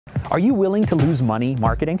Are you willing to lose money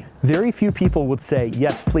marketing? Very few people would say,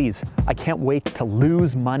 yes, please. I can't wait to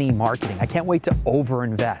lose money marketing. I can't wait to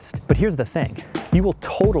overinvest. But here's the thing. You will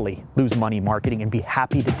totally lose money marketing and be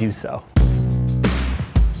happy to do so.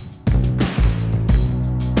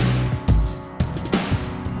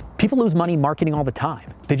 People lose money marketing all the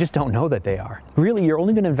time. They just don't know that they are. Really, you're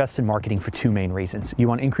only going to invest in marketing for two main reasons. You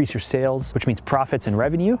want to increase your sales, which means profits and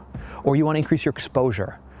revenue, or you want to increase your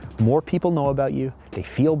exposure. More people know about you, they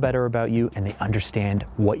feel better about you, and they understand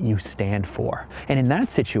what you stand for. And in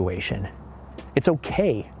that situation, it's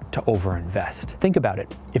okay to overinvest. Think about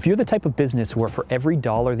it. If you're the type of business where for every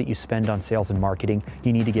dollar that you spend on sales and marketing,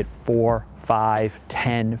 you need to get $4, $5,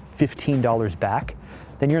 $10, $15 back,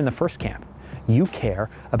 then you're in the first camp. You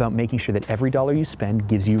care about making sure that every dollar you spend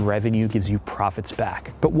gives you revenue, gives you profits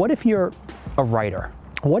back. But what if you're a writer?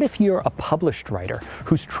 What if you're a published writer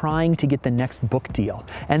who's trying to get the next book deal,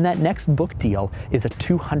 and that next book deal is a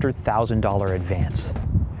 $200,000 advance?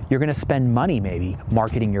 You're going to spend money maybe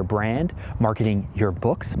marketing your brand, marketing your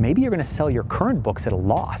books. Maybe you're going to sell your current books at a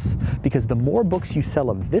loss, because the more books you sell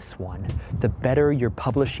of this one, the better your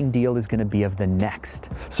publishing deal is going to be of the next.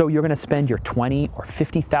 So you're going to spend your $20,000 or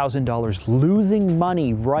 $50,000 losing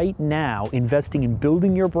money right now investing in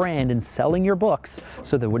building your brand and selling your books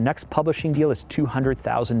so the next publishing deal is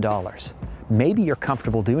 $200,000. Maybe you're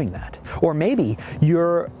comfortable doing that. Or maybe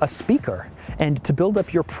you're a speaker, and to build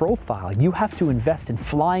up your profile, you have to invest in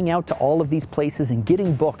flying out to all of these places and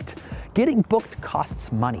getting booked. Getting booked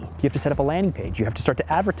costs money. You have to set up a landing page, you have to start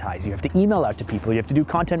to advertise, you have to email out to people, you have to do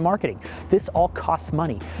content marketing. This all costs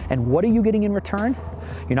money. And what are you getting in return?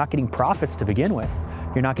 You're not getting profits to begin with.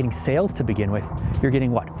 You're not getting sales to begin with. You're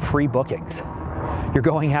getting what? Free bookings. You're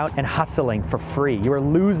going out and hustling for free. You're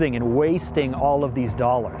losing and wasting all of these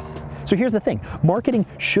dollars. So here's the thing. Marketing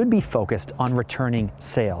should be focused on returning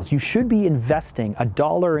sales. You should be investing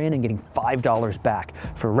 $1 in and getting $5 back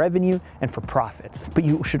for revenue and for profits. But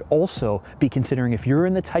you should also be considering if you're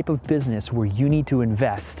in the type of business where you need to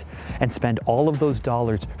invest and spend all of those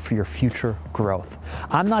dollars for your future growth.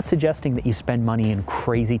 I'm not suggesting that you spend money in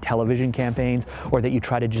crazy television campaigns or that you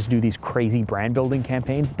try to just do these crazy brand building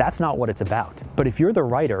campaigns. That's not what it's about. But if you're the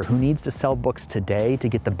writer who needs to sell books today to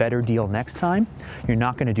get the better deal next time, you're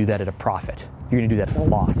not going to do that at a profit. You're going to do that at a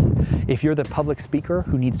loss. If you're the public speaker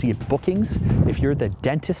who needs to get bookings, if you're the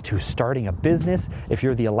dentist who's starting a business, if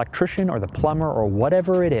you're the electrician or the plumber or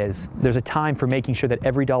whatever it is, there's a time for making sure that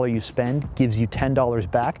every dollar you spend gives you $10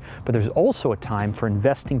 back, but there's also a time for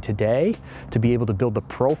investing today to be able to build the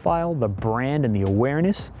profile, the brand, and the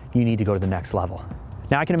awareness you need to go to the next level.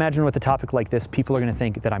 Now, I can imagine with a topic like this, people are going to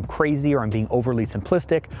think that I'm crazy or I'm being overly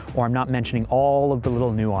simplistic or I'm not mentioning all of the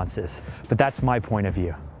little nuances. But that's my point of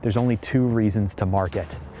view. There's only two reasons to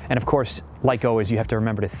market. And of course, like always, you have to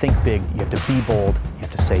remember to think big, you have to be bold, you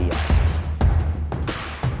have to say yes.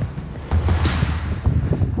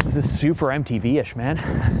 This is super MTV-ish, man.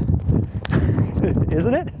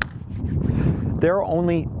 Isn't it? There are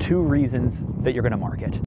only two reasons that you're going to market.